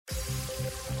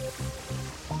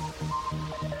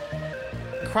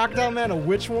Crocodile Man, a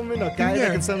witch woman, a guy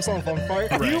that can set himself on fire.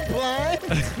 Are you blind?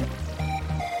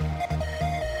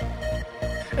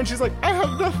 And she's like, I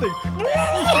have nothing.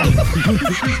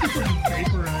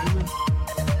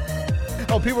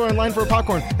 Oh, people are in line for a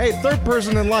popcorn. Hey, third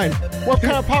person in line. What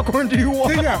kind of popcorn do you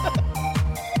want?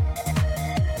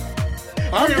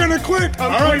 I'm gonna quit.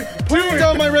 I'm putting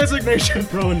down my resignation.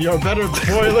 Bro, you're a better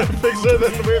toilet fixer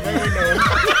than we've ever known.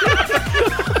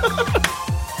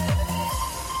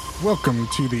 Welcome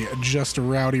to the Just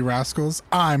Rowdy Rascals.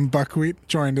 I'm Buckwheat,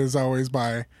 joined as always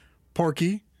by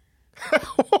Porky.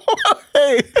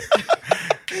 Hey.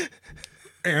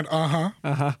 And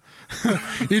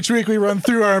each week we run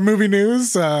through our movie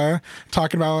news,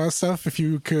 talking about all that stuff. If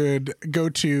you could go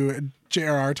to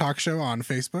JRR Talk Show on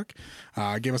Facebook,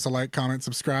 give us a like, comment,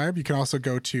 subscribe. You can also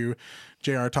go to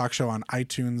JRR Talk Show on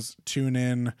iTunes,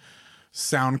 TuneIn,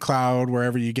 SoundCloud,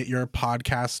 wherever you get your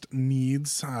podcast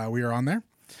needs. We are on there.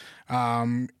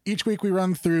 Each week we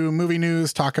run through movie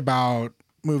news, talk about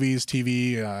movies,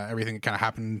 TV, everything that kind of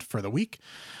happened for the week.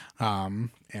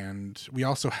 And we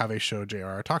also have a show,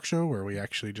 JRR Talk Show, where we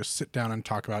actually just sit down and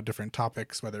talk about different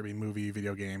topics, whether it be movie,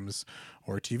 video games,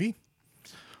 or TV.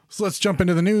 So let's jump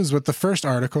into the news with the first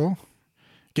article.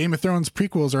 Game of Thrones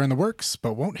prequels are in the works,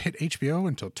 but won't hit HBO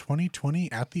until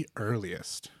 2020 at the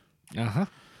earliest.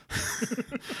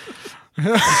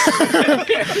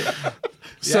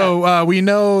 So we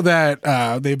know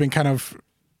that they've been kind of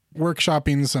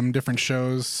workshopping some different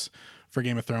shows for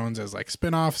Game of Thrones as like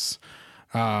spinoffs.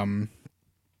 Where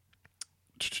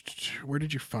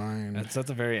did you find? It's at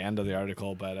the very end of the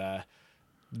article, but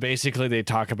basically they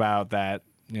talk about that,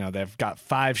 you know, they've got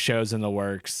 5 shows in the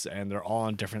works and they're all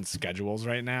on different schedules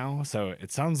right now. So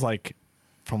it sounds like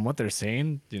from what they're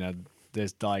saying, you know,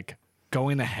 there's like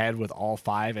going ahead with all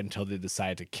 5 until they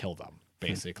decide to kill them,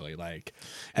 basically. Like,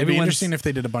 it'd be interesting if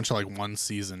they did a bunch of like one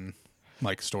season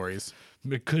like stories.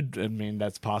 It could, I mean,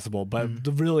 that's possible. But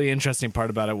the really interesting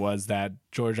part about it was that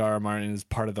George R.R. Martin is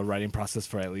part of the writing process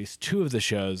for at least 2 of the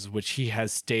shows, which he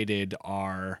has stated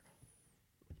are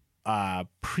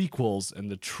prequels in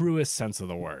the truest sense of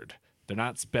the word. They're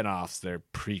not spinoffs, they're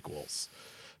prequels.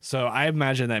 So I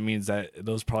imagine that means that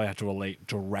those probably have to relate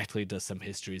directly to some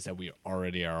histories that we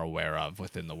already are aware of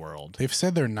within the world. They've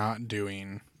said they're not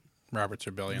doing Robert's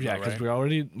Rebellion. Yeah, because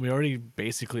right? we already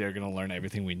basically are going to learn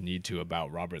everything we need to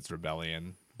about Robert's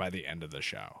Rebellion by the end of the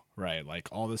show, right? Like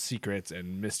all the secrets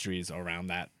and mysteries around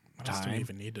that what time. Else do we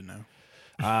even need to know?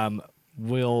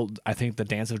 I think the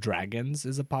Dance of Dragons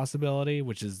is a possibility,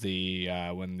 which is the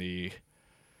when the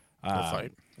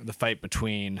fight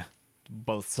between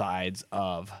both sides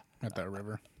of at that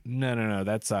river. No,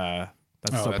 that's still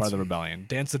part of the rebellion.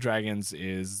 Dance of Dragons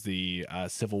is the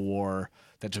civil war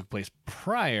that took place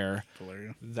prior.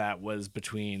 Valeria. That was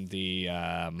between the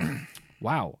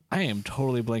wow, I am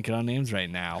totally blanking on names right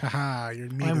now.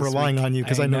 I'm relying on you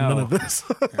because I know none of this.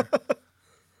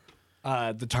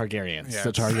 The Targaryens,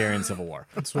 the Targaryen civil war.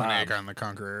 That's when Aegon the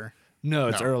Conqueror. No,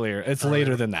 it's earlier. It's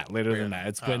later than that.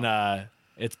 It's been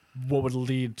it's what would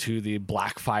lead to the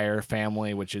Blackfyre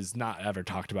family, which is not ever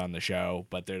talked about in the show,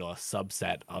 but they're a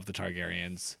subset of the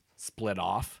Targaryens split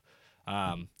off.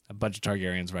 A bunch of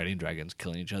Targaryens riding dragons,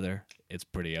 killing each other. It's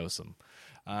pretty awesome.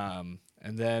 And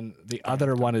then the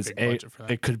other one is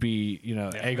it could be, you know,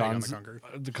 Aegon's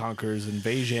the Conqueror's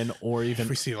invasion, or even if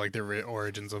we see like the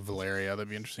origins of Valeria, that'd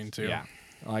be interesting too. Yeah,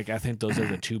 like I think those are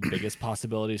the 2 biggest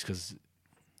possibilities because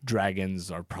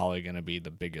dragons are probably going to be the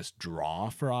biggest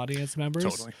draw for audience members.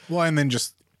 Totally. Well, and then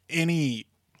just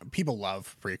people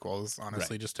love prequels,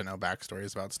 honestly, just to know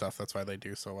backstories about stuff. That's why they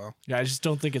do so well. Yeah, I just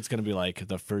don't think it's going to be like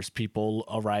the first people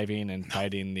arriving and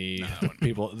fighting the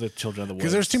children of the woods.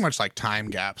 Because there's too much like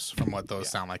time gaps from what those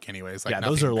sound like anyways. Like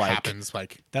those are like happens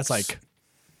like that's like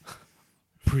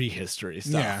prehistory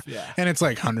stuff. Yeah. And it's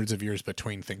like hundreds of years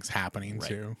between things happening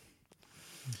too.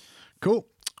 Cool.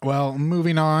 Well,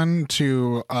 moving on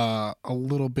to a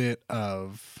little bit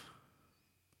of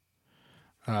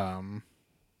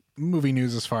movie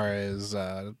news as far as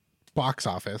box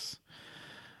office.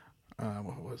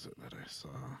 What was it that I saw?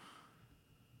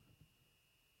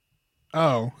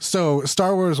 Oh, so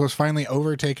Star Wars was finally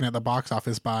overtaken at the box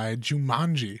office by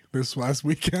Jumanji this last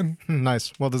weekend.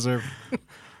 Nice. Well deserved.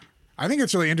 I think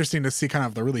it's really interesting to see kind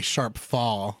of the really sharp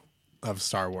fall of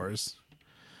Star Wars.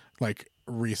 Like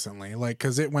recently, like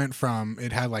because it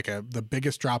had like the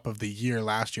biggest drop of the year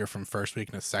last year from first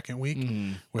week to second week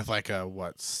with like a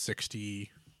 60%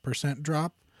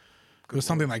 drop. It was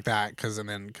something like that because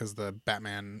the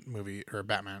Batman movie or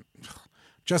Batman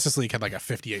Justice League had like a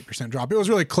 58% drop. It was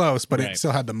really close, but it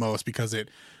still had the most because it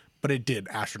did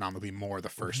astronomically more the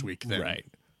first week than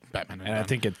Batman And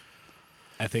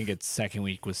I think its second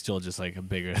week was still just like a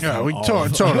bigger. Yeah, we all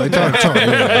totally.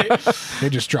 Yeah. It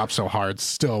just dropped so hard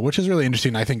still, which is really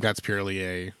interesting. I think that's purely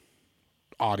a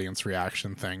audience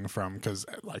reaction thing from because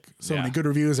like so many good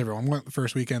reviews. Everyone went the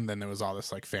first weekend, then there was all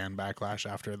this like fan backlash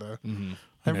after the.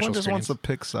 Everyone just wants to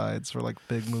pick sides for like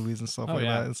big movies and stuff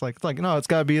that. It's like no, it's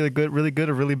gotta be a good, really good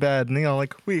or really bad. And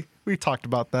like we talked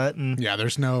about that. And yeah,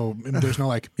 there's no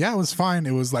like it was fine.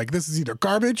 It was like this is either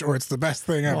garbage or it's the best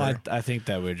thing ever. Well, I think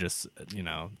that we're just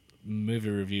movie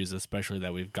reviews, especially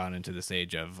that we've gone into this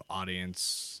age of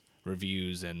audience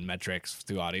reviews and metrics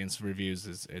through audience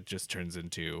reviews, it just turns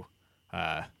into,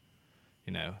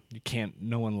 you can't.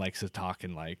 No one likes to talk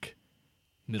in like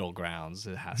middle grounds.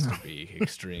 It has to be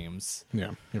extremes. Yeah,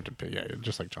 you have to pay. Yeah,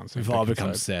 just like John said, we've all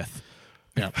become Sith.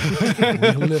 Yeah,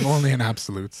 we live only in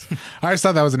absolutes. I just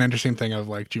thought that was an interesting thing of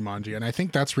like Jumanji, and I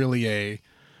think that's really a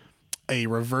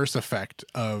reverse effect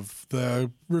of the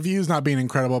reviews not being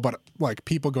incredible, but like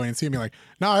people going and seeing me like,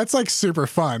 no, it's like super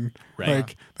fun. Right.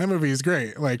 Like that movie is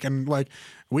great. Like, and like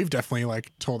we've definitely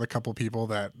like told a couple people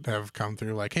that have come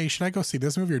through like, hey, should I go see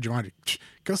this movie or Jumanji?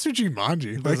 Go see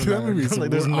Jumanji. Like that movie is like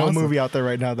there's no awesome. movie out there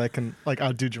right now that can like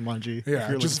outdo Jumanji.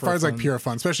 Yeah, just as far as like pure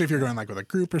fun, especially if you're going like with a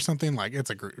group or something. Like it's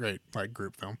a great like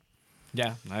group film.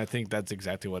 Yeah, I think that's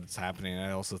exactly what's happening.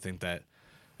 I also think that,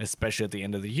 especially at the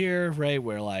end of the year, right,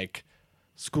 where like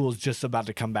school's just about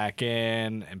to come back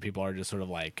in and people are just sort of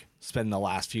like spending the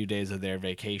last few days of their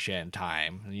vacation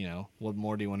time. What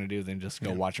more do you want to do than just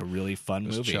go watch a really fun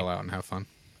movie? Chill out and have fun.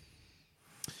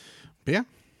 But yeah, I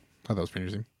thought that was pretty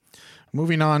interesting.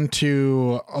 Moving on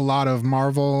to a lot of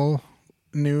Marvel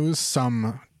news,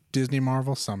 some Disney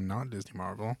Marvel, some not Disney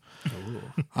Marvel.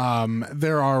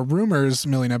 There are rumors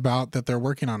milling about that they're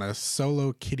working on a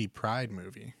solo Kitty Pryde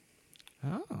movie.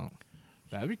 Oh,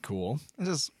 that'd be cool.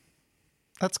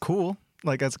 That's cool.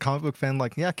 Like as a comic book fan,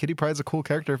 like yeah, Kitty Pryde's a cool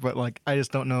character, but like I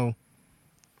just don't know,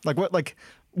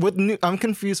 I'm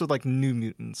confused with like New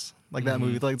Mutants, like that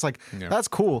movie. Like it's like that's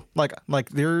cool. Like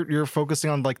you're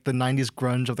focusing on like the '90s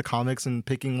grunge of the comics and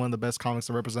picking one of the best comics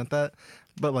to represent that,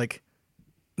 but like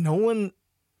no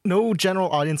general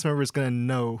audience member is gonna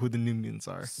know who the New Mutants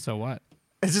are. So what?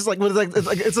 It's just like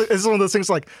it's one of those things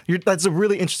like that's a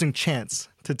really interesting chance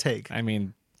to take. I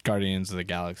mean, Guardians of the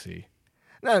Galaxy.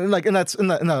 No, that's fair.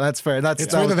 It's weird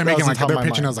that they're making like they're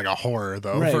pitching as like a horror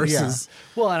though, right, versus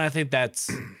well, and I think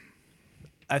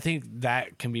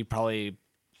that can be probably.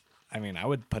 I mean, I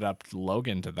would put up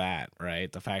Logan to that,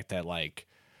 right? The fact that like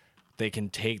they can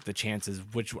take the chances,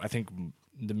 which I think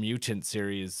the mutant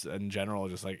series in general,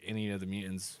 just like any of the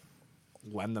mutants,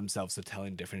 lend themselves to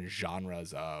telling different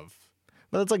genres of.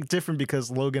 But it's like different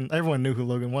because Logan. Everyone knew who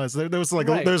Logan was. There was like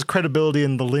there's credibility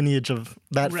in the lineage of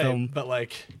that film. But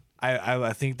like.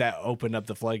 I think that opened up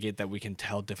the floodgate that we can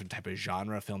tell different type of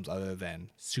genre films other than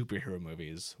superhero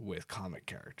movies with comic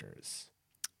characters.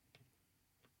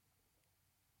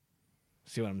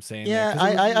 See what I'm saying? Yeah,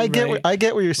 I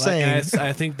get what you're saying.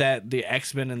 I think that the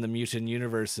X-Men and the mutant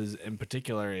universes in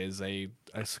particular is a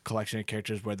collection of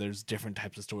characters where there's different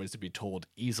types of stories to be told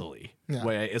easily. Yeah.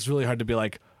 Where it's really hard to be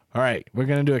like, all right, we're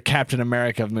going to do a Captain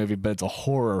America movie, but it's a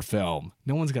horror film.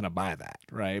 No one's going to buy that,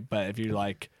 right? But if you're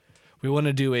like, we want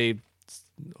to do a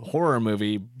horror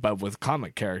movie, but with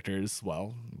comic characters.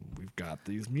 Well, we've got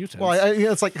these mutants. Well,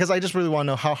 it's like because I just really want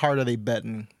to know how hard are they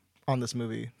betting on this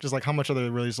movie? Just like how much are they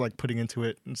really just like putting into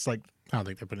it? It's like I don't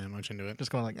think they're putting much into it. Just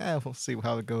going like, we'll see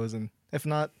how it goes, and if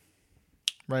not,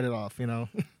 write it off.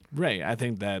 Right. I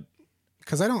think that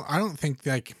because I don't think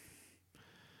like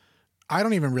I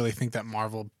don't even really think that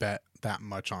Marvel bet that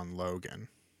much on Logan.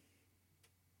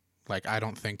 Like, I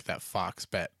don't think that Fox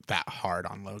bet that hard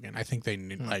on Logan. I think they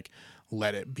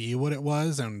let it be what it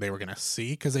was, and they were gonna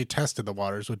see because they tested the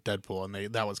waters with Deadpool,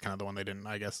 and that was kind of the one they didn't.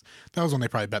 I guess that was one they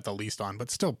probably bet the least on, but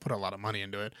still put a lot of money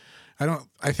into it.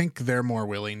 I think they're more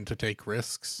willing to take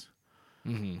risks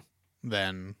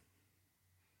than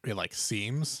it like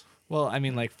seems. Well, I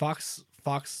mean, like Fox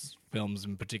films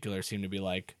in particular seem to be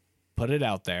like, put it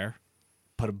out there.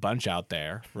 Put a bunch out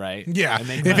there, right? Yeah.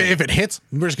 If it hits,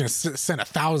 we're just gonna send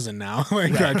 1,000 now,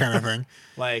 like that kind of thing.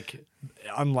 Like,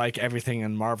 unlike everything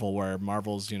in Marvel, where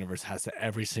Marvel's universe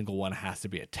every single one has to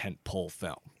be a tentpole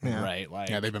film, right? Like,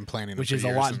 they've been planning, which is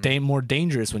a lot more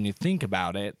dangerous when you think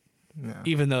about it. Yeah.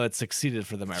 Even though it's succeeded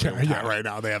for them every time. Yeah, right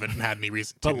now they haven't had any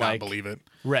reason to not believe it.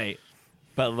 Right,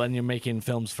 but when you're making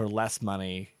films for less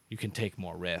money, you can take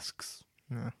more risks.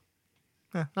 Yeah.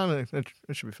 Yeah, I mean,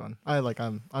 it should be fun.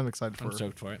 I'm excited I'm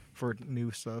stoked for it for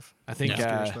new stuff. I think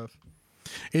stuff.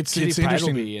 It's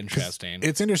interesting. Will be interesting.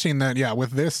 It's interesting that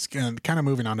with this kind of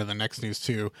moving on to the next news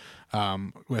too,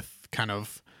 with kind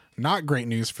of Not great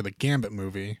news for the Gambit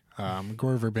movie.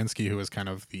 Gore Verbinski, who was kind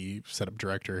of the setup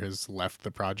director, has left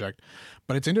the project.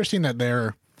 But it's interesting that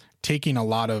they're taking a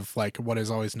lot of like what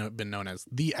has always been known as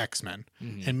the X-Men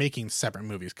and making separate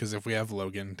movies. Because if we have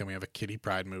Logan, then we have a Kitty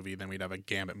Pryde movie, then we'd have a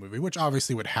Gambit movie, which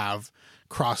obviously would have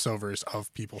crossovers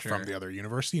of people from the other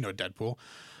universe, you know, Deadpool.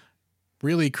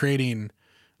 Really creating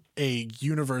a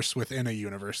universe within a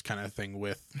universe kind of thing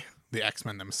with the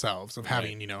X-Men themselves of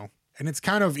having, you know, and it's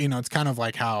kind of, you know, it's kind of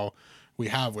like how we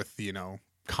have with, you know,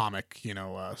 comic, you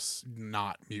know,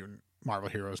 not mutant Marvel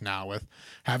heroes now with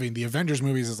having the Avengers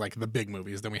movies as like the big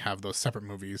movies. Then we have those separate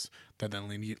movies that then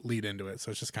lead into it.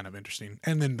 So it's just kind of interesting.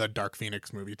 And then the Dark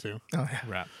Phoenix movie too. Oh yeah,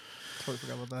 Right. totally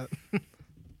forgot about that.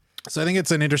 So I think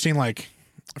it's an interesting like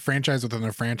franchise within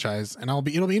a franchise, and it'll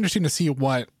be interesting to see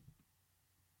what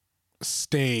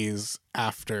stays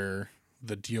after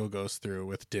the deal goes through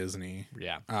with Disney.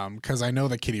 Yeah. Because I know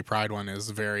the Kitty Pryde one is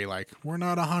very like, we're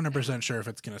not 100% sure if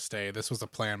it's going to stay. This was a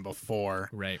plan before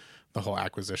Right. the whole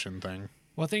acquisition thing.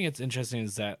 Well, I think it's interesting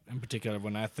is that in particular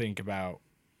when I think about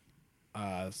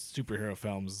superhero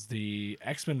films, the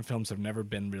X-Men films have never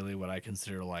been really what I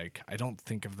consider like, I don't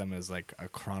think of them as like a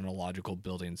chronological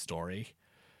building story.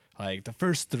 Like the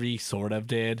first three sort of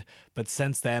did, but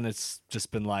since then it's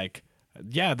just been like,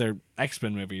 yeah, they're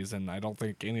X-Men movies, and I don't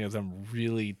think any of them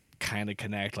really kind of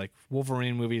connect. Like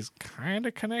Wolverine movies kind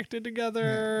of connected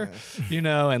together, you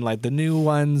know, and like the new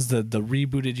ones, the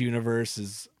rebooted universe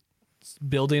is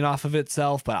building off of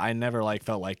itself, but I never like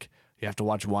felt like you have to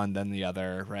watch one then the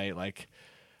other, right? Like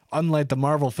unlike the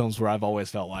Marvel films where I've always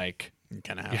felt like You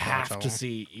kind of you have have to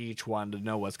see each one to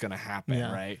know what's going to happen,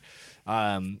 Yeah. right?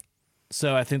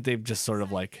 So I think they've just sort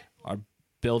of like are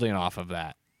building off of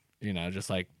that, you know, just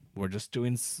like we're just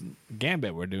doing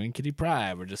Gambit, we're doing Kitty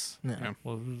Pryde, we're just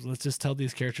well, let's just tell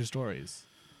these character stories.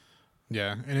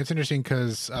 Yeah, and it's interesting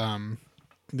because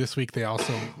this week they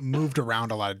also moved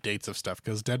around a lot of dates of stuff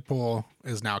because Deadpool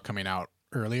is now coming out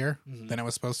earlier than it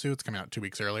was supposed to. It's coming out 2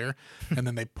 weeks earlier, and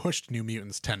then they pushed New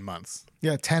Mutants 10 months.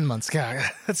 Yeah, 10 months. Yeah,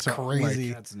 that's So,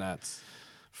 crazy. That's nuts.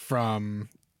 From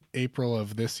April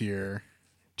of this year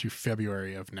to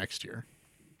February of next year,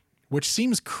 which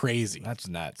seems crazy. That's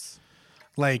nuts.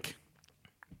 Like,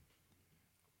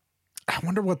 I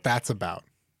wonder what that's about.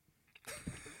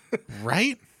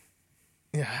 Right?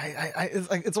 Yeah, I it's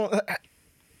like it's all.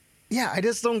 Yeah, I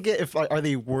just don't get if like, are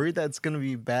they worried that it's gonna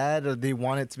be bad, or they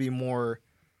want it to be more,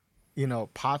 you know,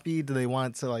 poppy? Do they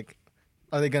want it to like?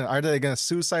 Are they gonna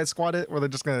Suicide Squad it, or they're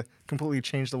just gonna completely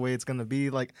change the way it's gonna be?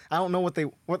 Like, I don't know what's their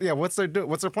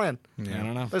plan? I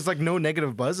don't know. There's like no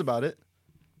negative buzz about it.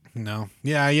 No.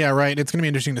 Yeah, right. It's going to be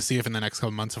interesting to see if in the next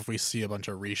couple months if we see a bunch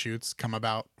of reshoots come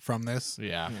about from this.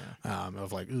 Yeah.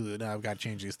 Of like, ooh, now I've got to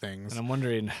change these things. And I'm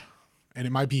wondering, And it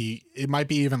might be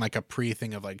even like a pre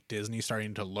thing of like Disney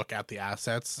starting to look at the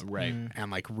assets right? and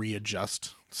like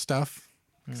readjust stuff.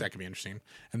 Because that could be interesting.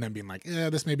 And then being like, yeah,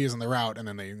 this maybe isn't the route. And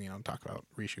then they, you know, talk about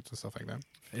reshoots and stuff like that.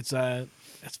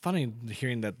 It's funny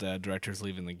hearing that the director's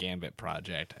leaving the Gambit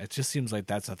project. It just seems like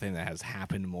that's a thing that has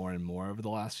happened more and more over the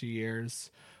last few years.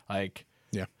 Like,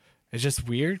 Yeah. it's just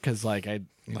weird because like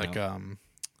Colin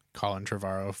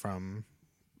Trevorrow from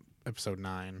episode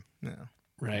 9. Yeah.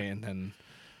 right, and then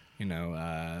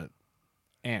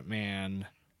Ant-Man.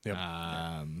 Yep.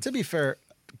 To be fair,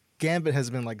 Gambit has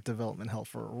been like development hell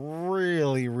for a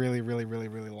really, really, really, really,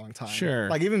 really long time. Sure.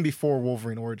 Like even before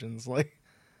Wolverine Origins. Like,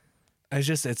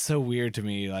 It's so weird to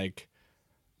me. Like,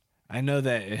 I know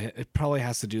that it probably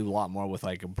has to do a lot more with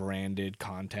like branded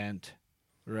content,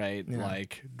 right? Yeah.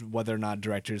 Like whether or not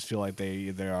directors feel like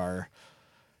they are,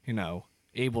 you know,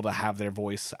 able to have their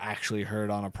voice actually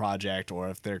heard on a project, or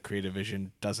if their creative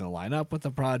vision doesn't line up with the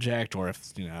project, or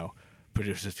if, you know,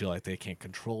 producers feel like they can't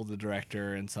control the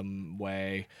director in some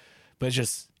way. But it's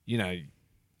just, you know,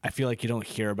 I feel like you don't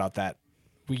hear about that.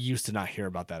 We used to not hear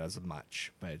about that as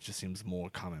much, but it just seems more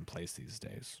commonplace these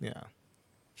days. yeah.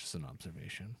 Just an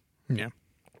observation. Yeah.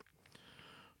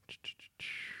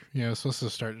 Yeah, it's supposed to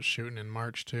start shooting in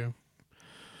March too.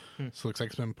 So it looks like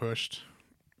it's been pushed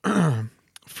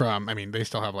from, I mean, they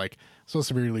still have like, supposed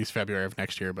to be released February of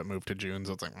next year, but moved to June.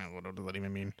 So it's like, what does that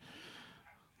even mean?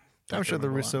 I'm sure the Definitely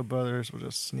a lot. Russo brothers will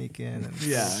just sneak in and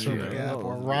Yeah, fill the yeah. gap,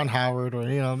 or Ron Howard, or,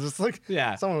 you know, just like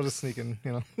Yeah. someone will just sneak in,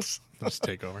 you know. Just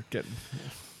take over. Get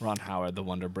Ron Howard, the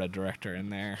Wonder Bread director, in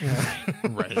there.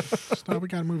 Right. Oh, we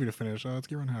got a movie to finish. Let's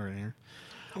get Ron Howard in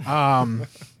here.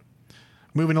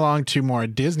 Moving along to more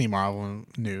Disney Marvel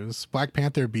news. Black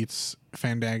Panther beats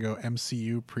Fandango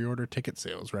MCU pre-order ticket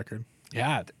sales record.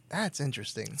 Yeah. That's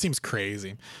interesting. It seems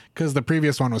crazy because the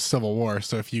previous one was Civil War.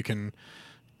 So if you can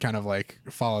kind of like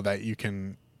follow that, you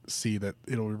can see that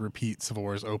it'll repeat Civil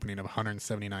War's opening of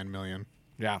 179 million.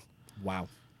 Yeah. Wow.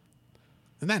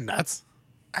 Isn't that nuts?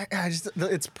 I just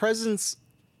its presence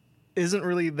isn't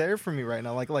really there for me right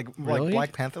now. Like Really?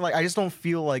 Black Panther. Like I just don't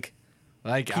feel like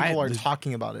Like people are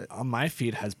talking about it. on my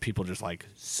feed has people just like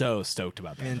so stoked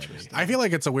about that. Interesting. I feel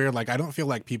like it's a weird, like, I don't feel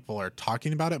like people are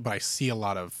talking about it, but I see a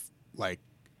lot of like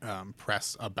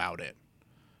press about it.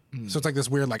 So it's like this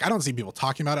weird, like, I don't see people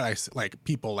talking about it. I see, like,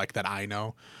 people like that I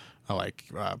know,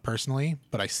 personally,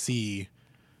 but I see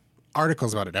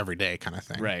articles about it every day, kind of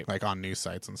thing, Right. Like on news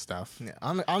sites and stuff. Yeah,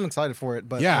 I'm excited for it,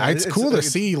 but Yeah, it's cool to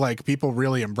see like people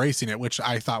really embracing it, which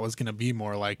I thought was going to be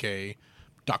more like a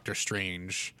Doctor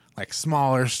Strange, like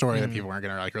smaller story that people weren't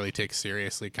going to like really take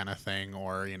seriously, kind of thing,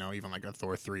 or you know, even like a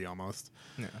Thor 3 almost.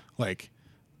 Yeah. Like,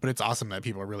 but it's awesome that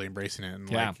people are really embracing it and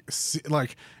Yeah.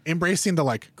 like embracing the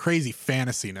like crazy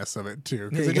fantasyness of it too,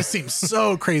 because it just seems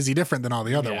so crazy different than all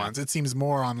the other Yeah. ones. It seems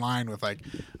more online with like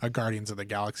a Guardians of the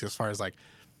Galaxy as far as like,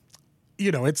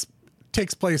 you know, it's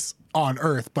takes place on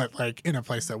Earth, but like in a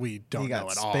place that we don't You know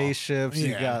got at all. spaceships,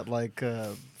 you Yeah. got like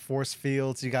force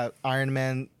fields, you got Iron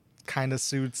Man kind of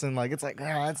suits, and like it's like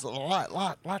it's a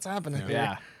lots happening.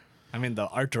 Yeah. I mean, the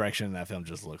art direction in that film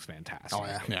just looks fantastic. Oh,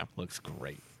 yeah. Yeah. Looks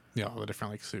great. Yeah, all the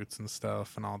different like suits and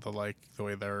stuff, and all the like the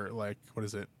way they're like, what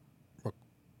is it? Wakanda.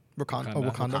 Wakanda. Oh,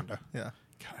 Wakanda. Wakanda. Yeah.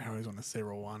 God, I always want to say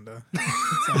Rwanda.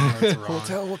 Somehow it's wrong.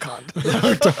 Hotel Wakanda.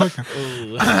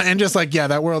 And just like, yeah,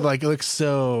 that world like looks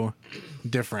so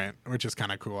different, which is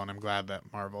kind of cool. And I'm glad that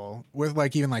Marvel, with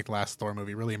like even like the last Thor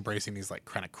movie, really embracing these like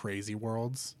kind of crazy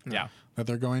worlds Yeah. that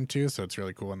they're going to. So it's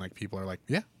really cool. And like people are like,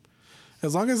 yeah,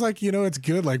 as long as like, you know, it's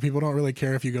good. Like people don't really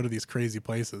care if you go to these crazy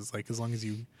places. Like as long as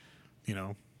you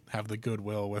know, have the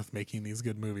goodwill with making these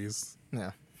good movies,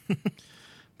 Yeah.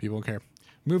 people care.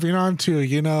 Moving on to,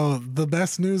 you know, the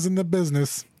best news in the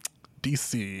business,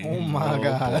 DC. Oh my Oh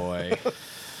god. boy.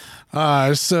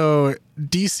 So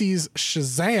DC's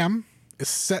Shazam is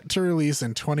set to release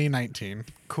in 2019.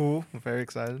 Cool. I'm very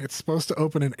excited. It's supposed to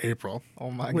open in April. Oh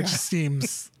my which god.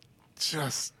 seems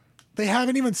just, they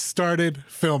haven't even started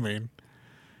filming,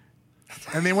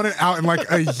 and they want it out in like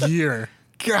a year.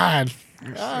 God.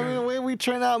 I mean, the way we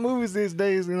churn out movies these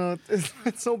days, you know,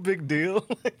 it's no big deal.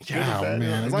 Like, good or Yeah, bad,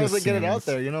 man, as it long as they just get it out seems-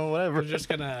 there, you know, whatever. We're just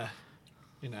gonna,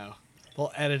 you know,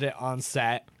 they'll edit it on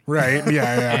set. Right?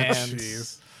 Yeah. And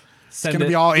Jeez. Send It's gonna it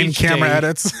be all in each camera day-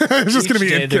 edits. It's just each gonna be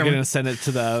day in They're camera. gonna send it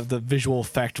to the visual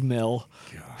effect mill.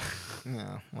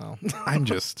 Yeah. Well, I'm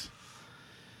just.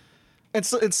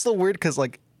 it's still weird because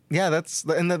like yeah,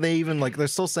 and that they even like they're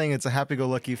still saying it's a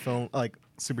happy-go-lucky film, like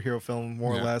superhero film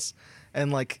more or Yeah. less,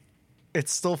 and like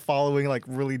it's still following like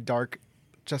really dark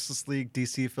Justice League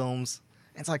DC films.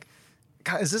 It's like,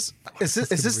 God, is this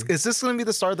going to be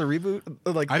the start of the reboot?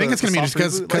 Like I think it's going to be just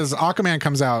soft because reboot? Like, Aquaman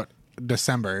comes out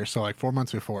December, so like 4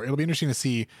 months before. It'll be interesting to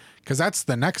see because that's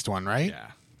the next one, right?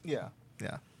 Yeah.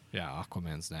 yeah. Yeah.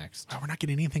 Aquaman's next. Oh, we're not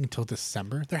getting anything until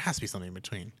December. There has to be something in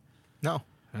between. No,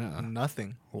 Yeah.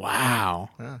 nothing. Wow.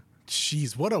 Yeah.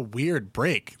 Jeez, what a weird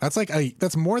break. That's like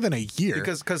that's more than a year.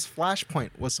 Because Flashpoint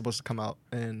was supposed to come out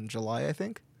in July, I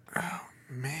think.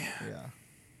 man,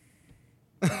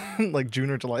 Yeah. Like June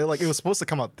or July. Like it was supposed to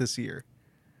come out this year.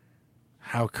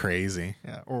 how crazy.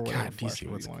 Yeah, or whatever God, DC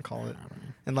what was- you want to call it.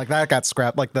 And like that got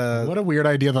scrapped. Like the What a weird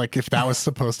idea. Like if that was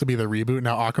supposed to be the reboot,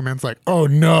 now Aquaman's like, oh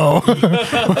no.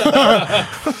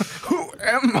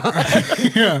 am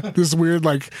I? Yeah, this weird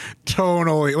like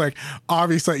tonally like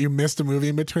obvious that you missed a movie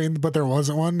in between, but there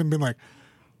wasn't one, and been like,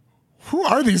 who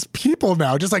are these people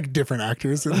now? Just like different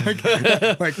actors, and like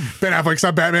like Ben Affleck's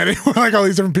not Batman anymore. Like all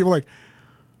these different people. Like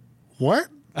what?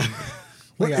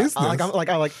 What Yeah, is this?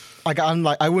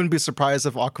 I wouldn't be surprised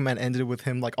if Aquaman ended with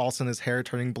him like all of a sudden his hair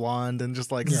turning blonde and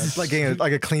just like like getting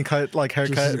like a clean cut like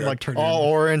haircut, yeah, like turning- all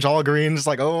orange, all green, just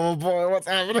like oh boy, what's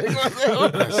happening?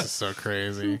 This is so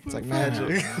crazy. It's like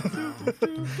magic.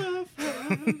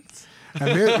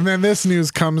 And then this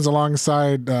news comes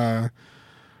alongside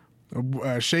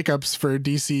shakeups for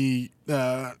DC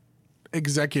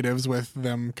executives, with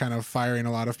them kind of firing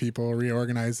a lot of people,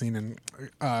 reorganizing, and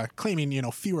claiming, you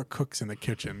know, fewer cooks in the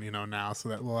kitchen, you know, now, so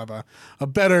that we'll have a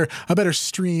better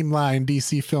streamlined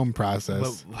DC film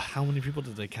process. But how many people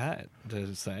did they cut? Did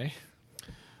it say?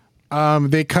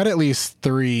 They cut at least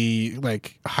 3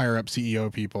 like higher up CEO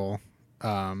people.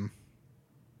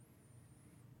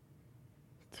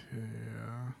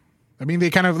 I mean, they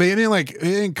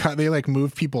didn't cut. They like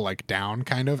moved people like down,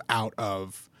 kind of out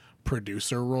of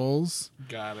producer roles.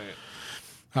 Got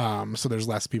it. So there's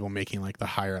less people making like the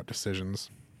higher up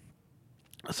decisions.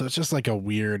 So it's just like a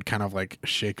weird kind of like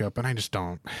shakeup, and I just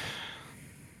don't.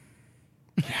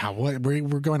 Yeah, what we're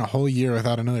going a whole year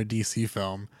without another DC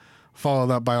film.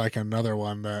 followed up by like another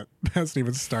one that hasn't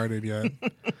even started yet.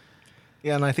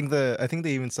 Yeah, and I think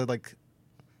they even said like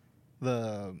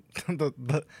the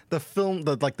film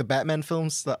the Batman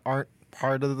films that aren't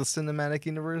part of the cinematic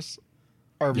universe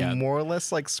are more or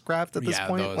less like scrapped at this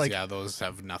point. Those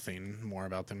have nothing more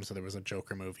about them. So there was a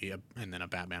Joker movie and then a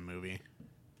Batman movie.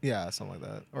 Yeah, something like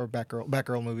that, or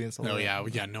Batgirl movie and something.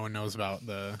 No one knows about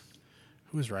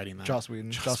who's writing that. Joss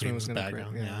Whedon. Joss Whedon was going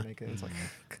to make it. It's like,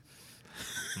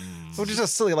 which is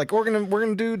just silly. Like we're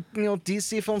gonna do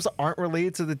DC films that aren't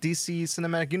related to the DC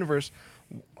cinematic universe.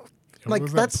 Like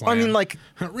that's I mean like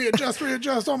readjust.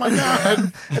 Oh my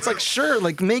god! It's like sure,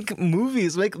 like make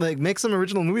movies, make some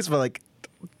original movies, but like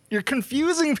you're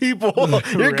confusing people.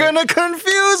 You're gonna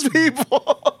confuse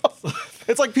people.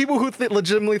 It's like people who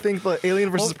legitimately think the Alien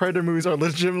versus Predator movies are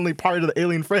legitimately part of the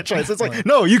Alien franchise. It's like,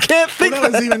 no, you can't think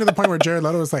that. Was even to the point where Jared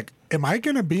Leto was like, am I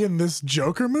going to be in this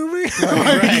Joker movie?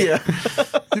 Yeah.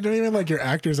 You don't even like your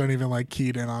actors aren't even like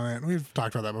keyed in on it. We've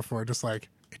talked about that before. Just like,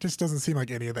 it just doesn't seem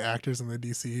like any of the actors in the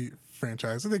DC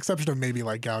franchise, with the exception of maybe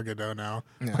like Gal Gadot now,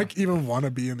 like even want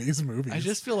to be in these movies. I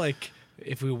just feel like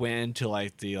if we went into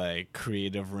like the like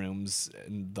creative rooms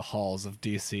in the halls of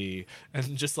DC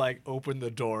and just like open the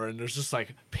door and there's just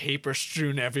like paper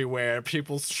strewn everywhere,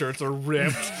 people's shirts are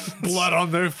ripped, blood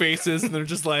on their faces, and they're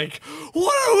just like,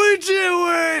 what are we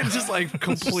doing? Just like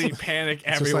complete panic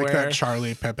everywhere. Just like that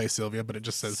Charlie Pepe Sylvia, but it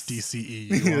just says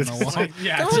DCEU on the wall. Like,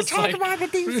 yeah, can we talk about the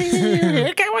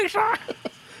DCEU? Can we talk?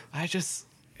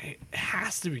 It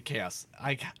has to be chaos.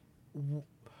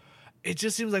 It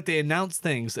just seems like they announce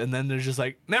things and then they're just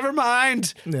like, never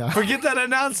mind. Yeah. Forget that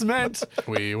announcement.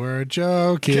 We were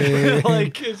joking.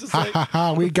 Like, it's just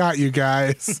like, we got you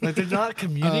guys. like they're not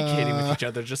communicating with each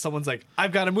other. Just someone's like,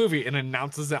 I've got a movie and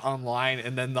announces it online.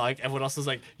 And then like everyone else is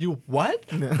like, you what?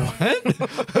 Yeah. What?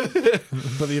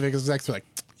 But the execs are like,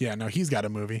 yeah, no, he's got a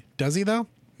movie. Does he though?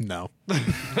 No.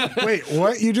 Wait,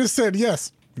 what? You just said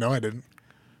yes. No, I didn't.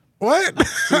 What?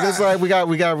 Because like we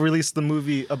got released the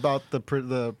movie about the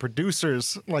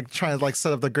producers like trying to like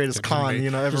set up the greatest con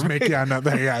ever. Just make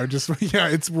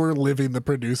we're living the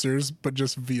producers, but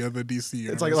just via the DC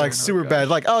universe. It's like super bad.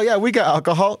 Like, oh yeah, we got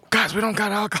alcohol, guys. We don't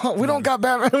got alcohol. We don't got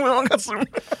Batman. We don't got Superman.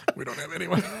 We don't have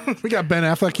anyone. We got Ben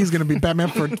Affleck. He's gonna be Batman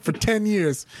for 10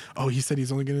 years. Oh, he said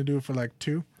he's only gonna do it for like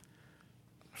 2.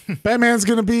 Batman's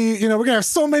gonna be, we're gonna have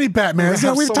so many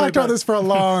Batmans. We've talked about this for a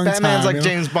long time. Batman's like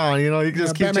James Bond, you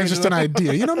just keep Batman's just an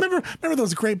idea. Remember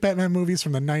those great Batman movies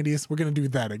from the 90s? We're gonna do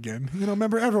that again.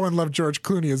 Remember everyone loved George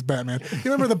Clooney as Batman.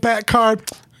 You remember the Bat card?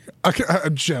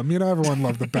 A gem. Everyone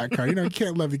loved the Bat card. You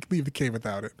can't leave the cave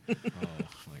without it. Oh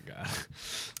my god.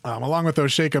 Along with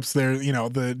those shakeups there,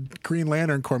 the Green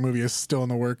Lantern Corps movie is still in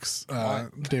the works,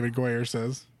 David Goyer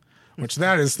says. Which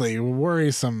that is the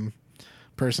worrisome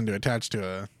person to attach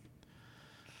to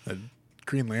a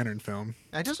Green Lantern film.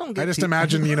 I just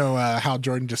imagine, Hal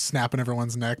Jordan just snapping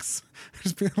everyone's necks,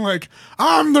 just being like,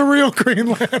 "I'm the real Green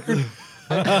Lantern."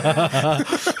 I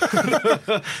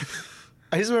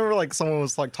just remember like someone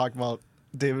was like talking about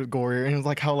David Goyer and it was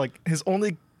like how like his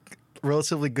only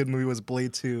relatively good movie was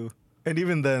Blade 2, and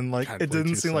even then like it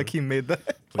didn't seem like he made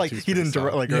that. Like he didn't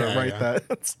write that.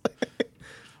 It's like,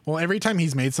 well, every time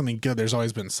he's made something good, there's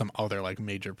always been some other like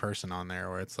major person on there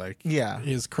where it's like,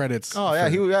 his credits. Oh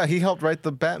he helped write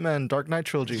the Batman Dark Knight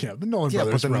trilogy. Yeah, the Nolan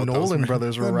brothers. But the Nolan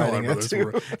brothers were writing it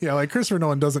too. Yeah, like Christopher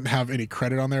Nolan doesn't have any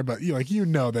credit on there, but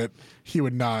that he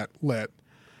would not let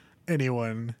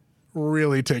anyone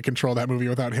really take control of that movie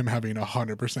without him having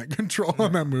 100% control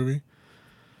on that movie.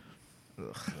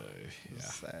 Ugh,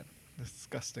 sad,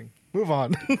 disgusting. Move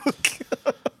on.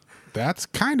 That's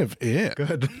kind of it.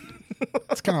 Good.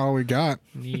 That's kind of all we got.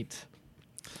 Neat.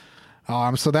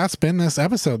 So that's been this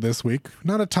episode this week.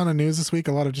 Not a ton of news this week.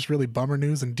 A lot of just really bummer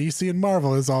news, and DC and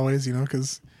Marvel as always,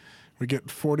 because we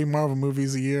get 40 Marvel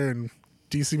movies a year and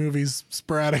DC movies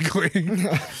sporadically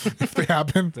if they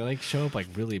happen. They like show up like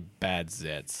really bad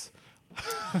zits.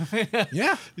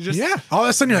 Yeah. All of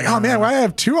a sudden you're like, oh man, why do I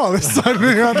have 2 all of a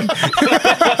sudden?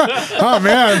 Oh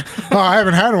man. Oh, I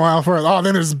haven't had a while for it. Oh,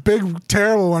 then this big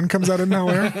terrible one comes out of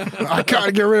nowhere. I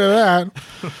gotta get rid of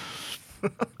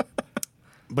that.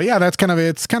 But yeah, that's kind of it.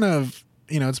 It's kind of,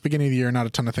 it's beginning of the year. Not a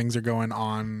ton of things are going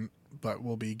on, but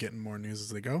we'll be getting more news as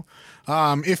they go.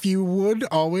 If you would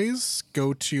always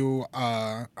go to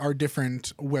our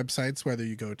different websites, whether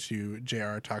you go to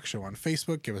JRR Talk Show on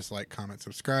Facebook, give us a like, comment,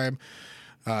 subscribe.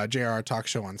 JRR Talk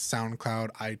Show on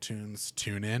SoundCloud, iTunes,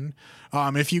 TuneIn.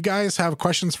 If you guys have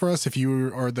questions for us,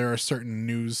 or there are certain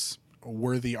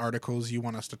news-worthy articles you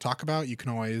want us to talk about, you can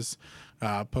always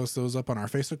post those up on our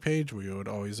Facebook page. We would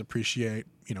always appreciate,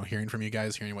 hearing from you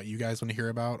guys, hearing what you guys want to hear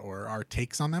about, or our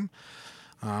takes on them.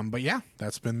 But yeah,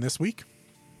 that's been this week.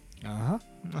 Uh huh.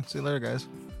 I'll see you later, guys.